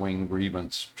 right-wing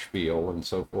grievance spiel and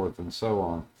so forth and so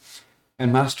on.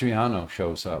 And Mastriano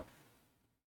shows up.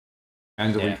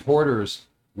 And the reporters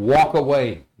walk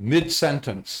away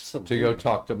mid-sentence to go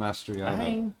talk to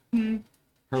Mastriano. Her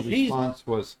response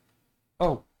was,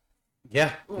 oh,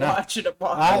 Yeah. No. Watching it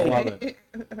walk I away. love it.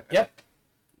 Yep.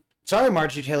 Sorry,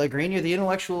 Marjorie Taylor Greene. You're the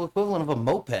intellectual equivalent of a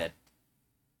moped.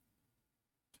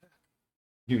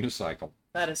 unicycle.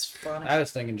 That is funny. I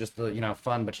was thinking just the,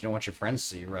 fun, but you don't want your friends to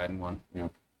see you riding one. Yeah.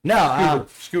 No,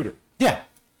 Scooter. yeah.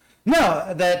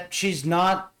 No, that she's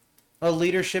not a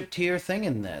leadership tier thing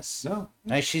in this. No.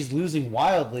 Like, she's losing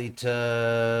wildly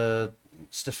to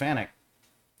Stefanik,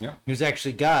 Yeah. who's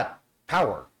actually got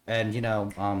power. And,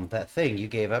 that thing you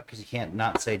gave up because you can't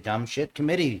not say dumb shit,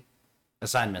 committee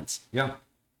assignments. Yeah.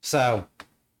 So,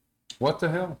 What the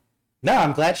hell? no,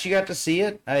 I'm glad she got to see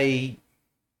it.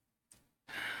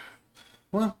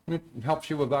 Well, it helps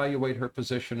you evaluate her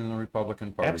position in the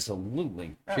Republican Party.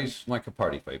 Absolutely. She's like a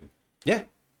party favor. Yeah.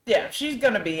 Yeah, she's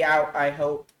gonna be out, I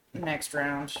hope, next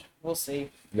round. We'll see.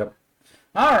 Yep.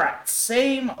 Alright,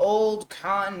 same old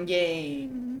con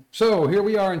game. So here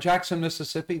we are in Jackson,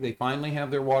 Mississippi. They finally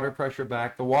have their water pressure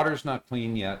back. The water's not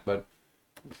clean yet, but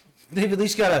They've at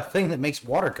least got a thing that makes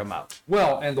water come out.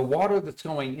 well, and the water that's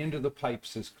going into the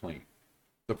pipes is clean.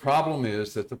 The problem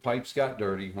is that the pipes got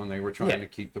dirty when they were trying to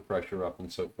keep the pressure up and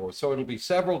so forth. So it'll be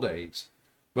several days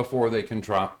before they can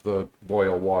drop the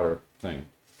boil water thing.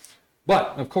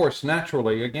 But, of course,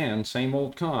 naturally, again, same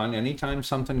old con, anytime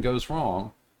something goes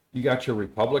wrong, you got your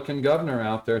Republican governor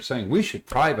out there saying, we should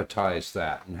privatize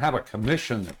that and have a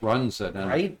commission that runs it. And,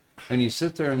 Right. And you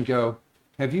sit there and go,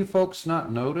 have you folks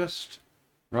not noticed,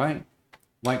 right?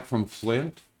 Like from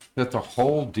Flint, that the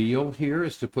whole deal here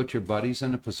is to put your buddies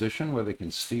in a position where they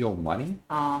can steal money?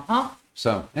 Uh-huh.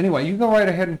 So, anyway, you go right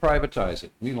ahead and privatize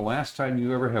it. The last time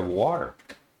you ever have water.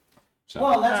 So,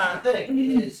 Well, that's the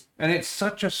thing is, and it's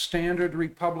such a standard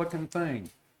Republican thing.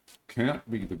 Can't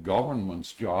be the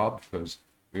government's job because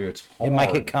it's hard. it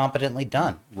might get competently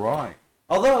done. Right.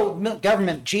 Although,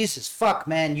 government, Jesus, fuck,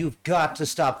 man, you've got to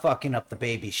stop fucking up the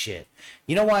baby shit.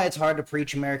 You know why it's hard to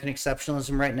preach American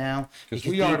exceptionalism right now? Because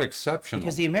we aren't exceptional.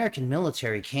 Because the American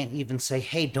military can't even say,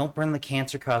 hey, don't burn the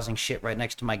cancer-causing shit right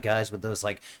next to my guys with those,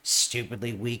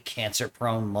 stupidly weak,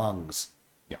 cancer-prone lungs.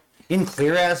 Yeah. In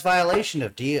clear-ass violation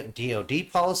of DOD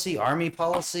policy, Army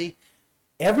policy.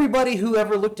 Everybody who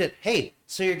ever looked at, hey,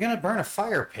 so you're going to burn a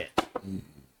fire pit.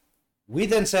 We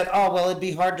then said, oh, well, it'd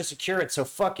be hard to secure it, so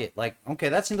fuck it. Okay,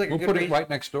 that seems like a We'll good put it reason. right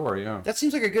next door, yeah. That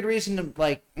seems like a good reason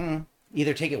to,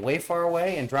 either take it way far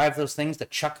away and drive those things that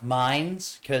chuck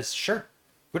mines, because, sure,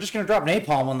 we're just going to drop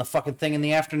napalm on the fucking thing in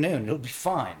the afternoon. It'll be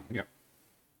fine. Yeah.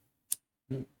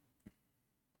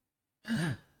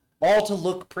 All to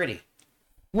look pretty.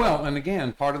 Well, and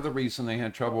again, part of the reason they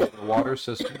had trouble with the water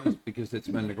system is because it's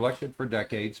been neglected for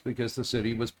decades because the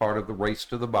city was part of the race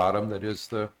to the bottom that is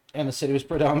the... And the city was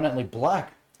predominantly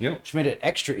black, Yep. which made it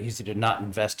extra easy to not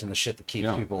invest in the shit that keeps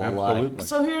Yeah, people alive. absolutely.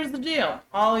 So here's the deal.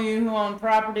 All of you who own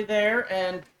property there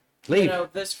and, Leave.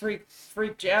 this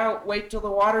freaked you out, wait till the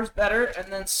water's better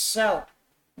and then sell.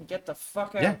 And get the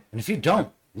fuck out. Yeah, and if you don't,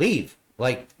 leave.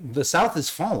 The South is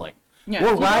falling. Yeah, We're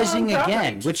keep it on rising property.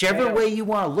 again, whichever Yeah. way you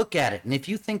want to look at it. And if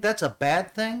you think that's a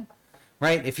bad thing,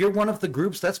 right? If you're one of the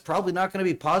groups that's probably not going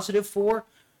to be positive for,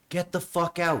 get the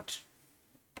fuck out.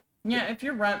 Yeah, if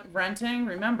you're renting,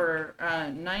 remember,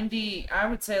 I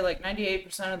would say like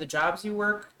 98% of the jobs you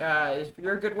work, if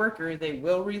you're a good worker, they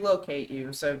will relocate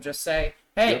you. So just say,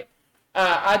 hey, Yep.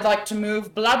 I'd like to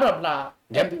move, blah, blah, blah.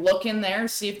 Yep. And look in there,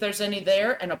 see if there's any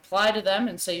there, and apply to them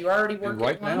and say you already work And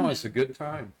right at one. now is a good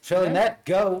time. Failing that,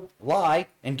 go, lie,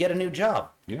 and get a new job.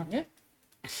 Yeah. Yeah.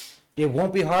 It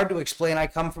won't be hard to explain I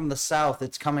come from the South.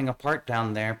 It's coming apart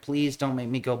down there. Please don't make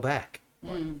me go back.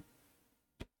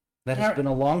 That has been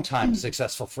a long time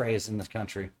successful phrase in this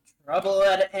country. Trouble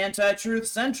at Anti-Truth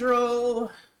Central.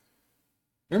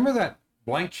 Remember that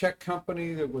blank check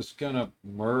company that was going to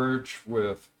merge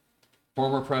with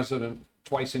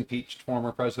twice impeached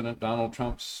former President Donald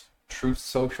Trump's Truth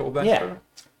Social venture?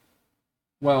 Yeah.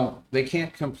 Well, they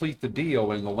can't complete the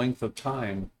deal in the length of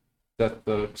time that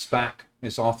the SPAC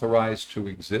is authorized to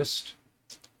exist.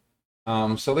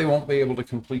 So they won't be able to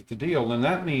complete the deal. And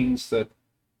that means that,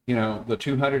 the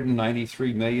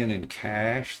 $293 million in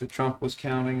cash that Trump was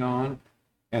counting on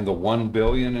and the $1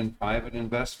 billion in private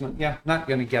investment, not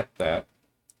going to get that.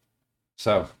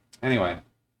 So anyway,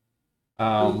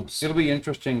 it'll be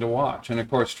interesting to watch. And of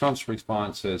course, Trump's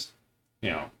response is, he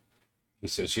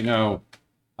says, he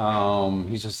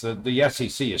says that the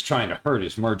SEC is trying to hurt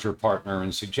his merger partner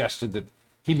and suggested that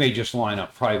he may just line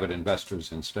up private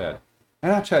investors instead.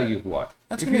 And I'll tell you what,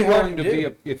 That's if gonna you're be hard willing to to be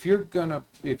do.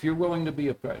 if you're willing to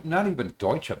be not even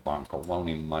Deutsche Bank will loan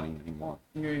him money anymore.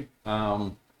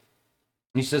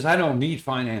 He says, I don't need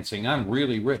financing. I'm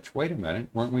really rich. Wait a minute.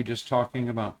 Weren't we just talking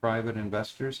about private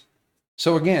investors?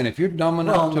 So again, if you're dumb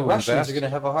enough the to Russians invest are going to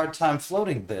have a hard time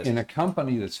floating this. in a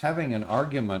company that's having an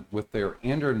argument with their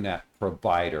internet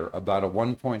provider about a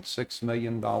 $1.6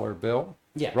 million bill,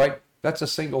 Yeah. right? That's a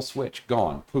single switch,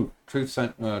 gone, poof.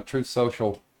 Truth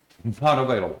Social, not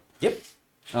available. Yep.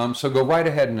 So go right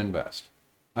ahead and invest.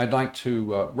 I'd like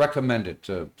to recommend it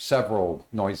to several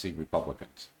noisy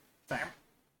Republicans. Fair.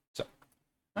 So,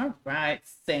 All right,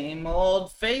 same old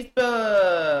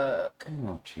Facebook.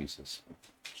 oh Jesus.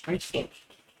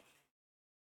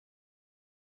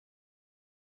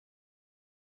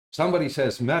 Somebody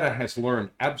says Meta has learned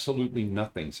absolutely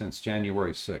nothing since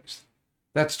January 6th.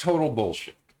 That's total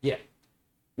bullshit. Yeah.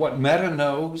 What Meta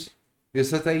knows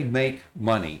is that they make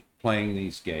money playing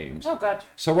these games. Oh, God.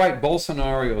 So, right,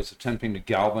 Bolsonaro is attempting to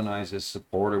galvanize his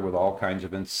supporter with all kinds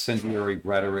of incendiary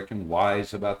rhetoric and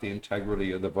lies about the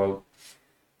integrity of the vote.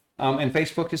 And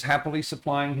Facebook is happily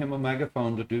supplying him a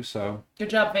megaphone to do so.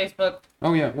 Good job, Facebook.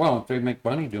 Oh, yeah, well, they make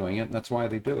money doing it, and that's why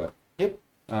they do it. Yep.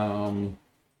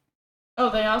 Oh,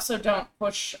 they also don't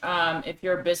push, if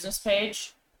you're a business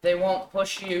page, they won't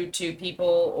push you to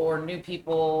people or new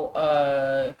people,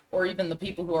 or even the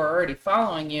people who are already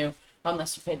following you,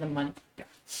 unless you pay them money.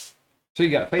 So you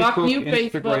got Fuck Facebook, you,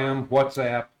 Instagram,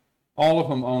 WhatsApp, all of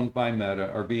them owned by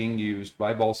Meta are being used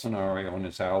by Bolsonaro and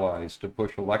his allies to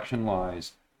push election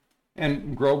lies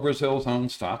and grow Brazil's own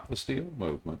Stop the Steal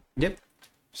movement. Yep.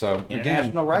 So again,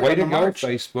 International right way on to the go, march.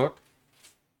 Facebook.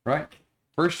 Right?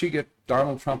 First you get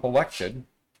Donald Trump elected,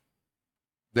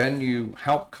 then you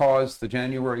help cause the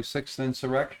January 6th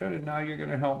insurrection, and now you're going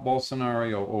to help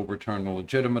Bolsonaro overturn a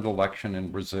legitimate election in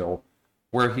Brazil,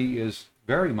 where he is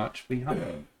very much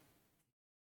behind.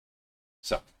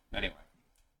 So, anyway.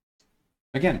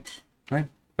 Again, right?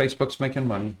 Facebook's making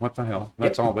money. What the hell?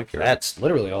 That's all they care about. That's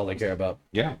literally all they care about.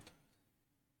 Yeah.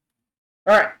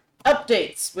 All right,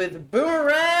 updates with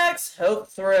BoomerX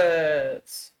health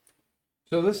threats.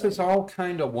 So this is all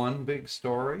kind of one big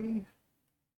story.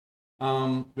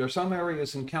 There are some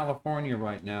areas in California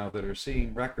right now that are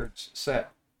seeing records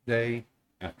set day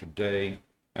after day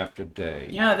after day.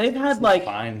 Yeah, they've had like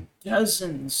Fine.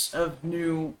 dozens of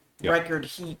new Yep. record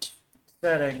heat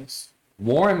settings.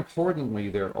 More importantly,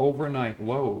 their overnight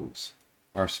lows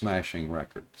are smashing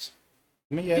records.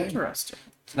 Yeah. Interesting.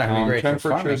 It's not gonna be great for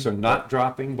Temperatures farming, are not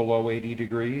dropping below 80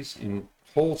 degrees in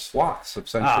whole swaths of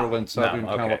central and southern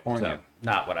California. So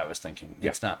not what I was thinking.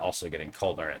 It's not also getting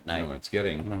colder at night. No,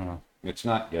 it's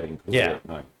not getting cooler Yeah. at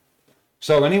night.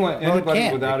 So anyway, Well, it anybody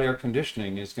can't without be. air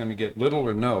conditioning is going to get little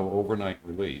or no overnight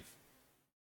relief.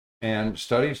 And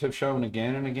studies have shown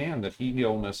again and again that heat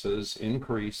illnesses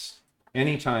increase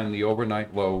anytime the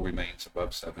overnight low remains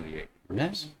above 78 degrees.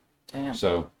 Yes. Damn.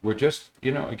 So we're just,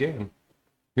 again,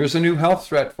 here's a new health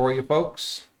threat for you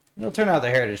folks. It'll turn out the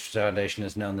Heritage Foundation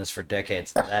has known this for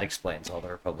decades. That explains all the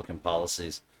Republican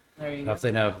policies. There you Now, go. if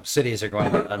they know cities are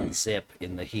going to unzip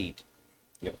in the heat.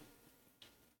 Yep.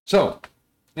 So,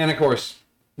 and of course,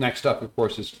 next up, of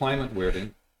course, is climate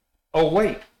weirding. Oh,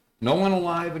 wait, no one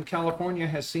alive in California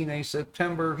has seen a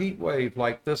September heat wave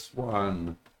like this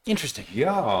one. Interesting.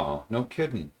 Yeah, no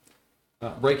kidding.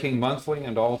 breaking monthly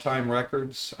and all-time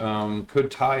records.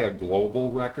 Could tie a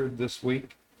global record this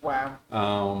week.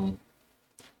 Wow.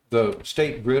 The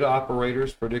state grid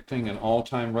operators predicting an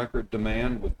all-time record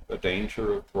demand with a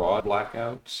danger of broad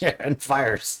blackouts. Yeah, and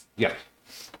fires. Yes.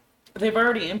 They've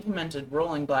already implemented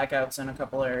rolling blackouts in a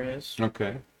couple areas.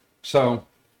 Okay. So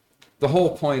the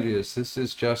whole point is this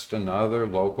is just another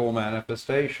local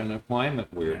manifestation of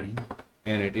climate weirding.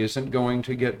 And it isn't going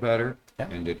to get better. Yeah.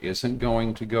 And it isn't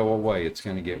going to go away. It's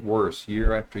going to get worse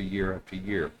year after year after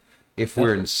year. If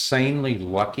we're insanely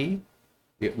lucky,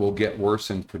 it will get worse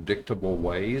in predictable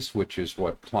ways, which is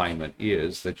what climate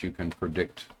is, that you can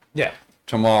predict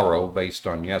tomorrow based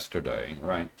on yesterday,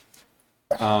 right?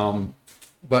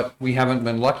 But we haven't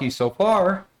been lucky so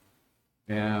far.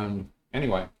 And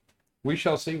anyway, we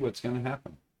shall see what's going to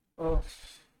happen. Oh,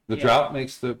 The drought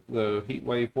makes the heat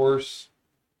wave worse,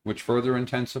 which further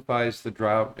intensifies the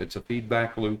drought. It's a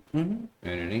feedback loop, and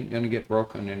it ain't going to get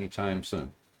broken anytime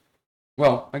soon.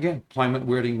 Well, again, climate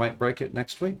weirding might break it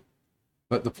next week.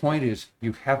 But the point is,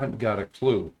 you haven't got a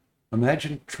clue.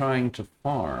 Imagine trying to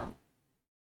farm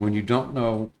when you don't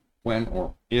know when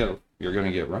or if you're going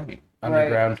to get rain.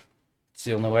 Underground. It's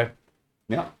the only way.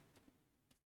 Yeah.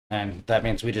 And that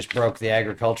means we just broke the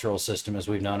agricultural system as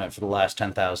we've known it for the last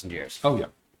 10,000 years. Oh, yeah.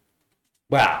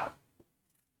 Wow.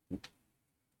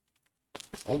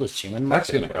 Oldest human.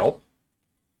 That's going to help.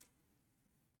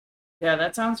 yeah,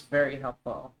 that sounds very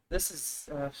helpful. This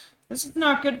is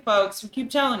not good, folks. We keep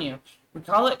telling you. We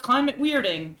call it climate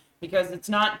weirding because it's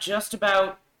not just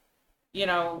about,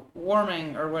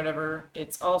 warming or whatever.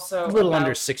 It's also A little about,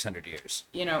 under 600 years.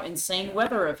 Insane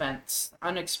weather events,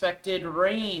 unexpected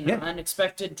rain, Yeah.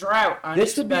 unexpected drought.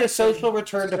 This would be a unexpected social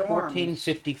return to storms.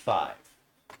 1455,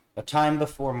 a time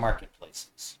before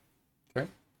marketplaces. Okay.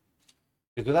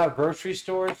 Because without grocery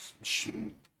stores,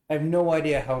 I have no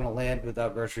idea how in a land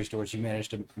without grocery stores you manage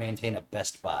to maintain a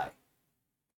Best Buy.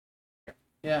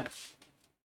 Yeah.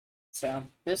 So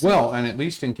this Well, and at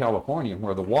least in California,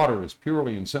 where the water is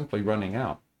purely and simply running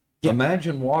out. Yeah.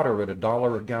 Imagine water at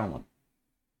 $1 a gallon.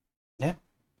 Yeah.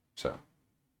 So,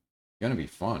 going to be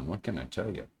fun. What can I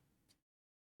tell you?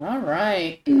 All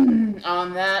right.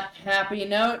 On that happy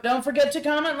note, don't forget to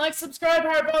comment, like, subscribe,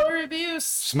 heartball reviews.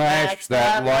 Smash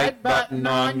that like button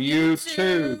on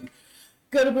YouTube.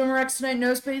 Go to BoomerRexTonight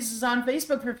No Spaces on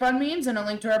Facebook for fun memes and a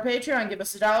link to our Patreon. Give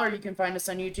us $1. You can find us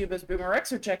on YouTube as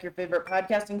BoomerX or check your favorite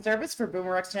podcasting service for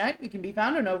BoomerRexTonight. We can be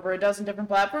found on over a dozen different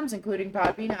platforms, including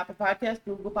Podbean, Apple Podcasts,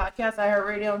 Google Podcasts,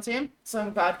 iHeartRadio, and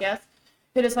Samsung Podcasts.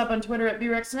 Hit us up on Twitter at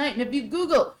BoomerXTonight. And if you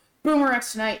Google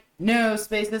BoomerRexTonight, no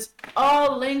spaces,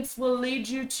 all links will lead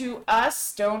you to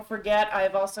us. Don't forget,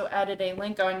 I've also added a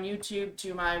link on YouTube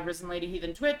to my Risen Lady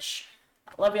Heathen Twitch.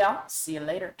 Love y'all. See you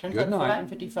later. Turns Good out night.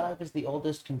 1455 is the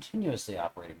oldest continuously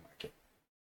operating market.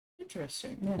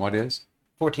 Interesting. What is?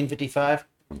 1455,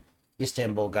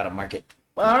 Istanbul got a market.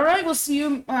 All right, we'll see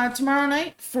you tomorrow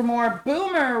night for more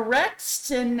Boomer Rex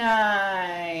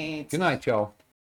tonight. Good night, y'all.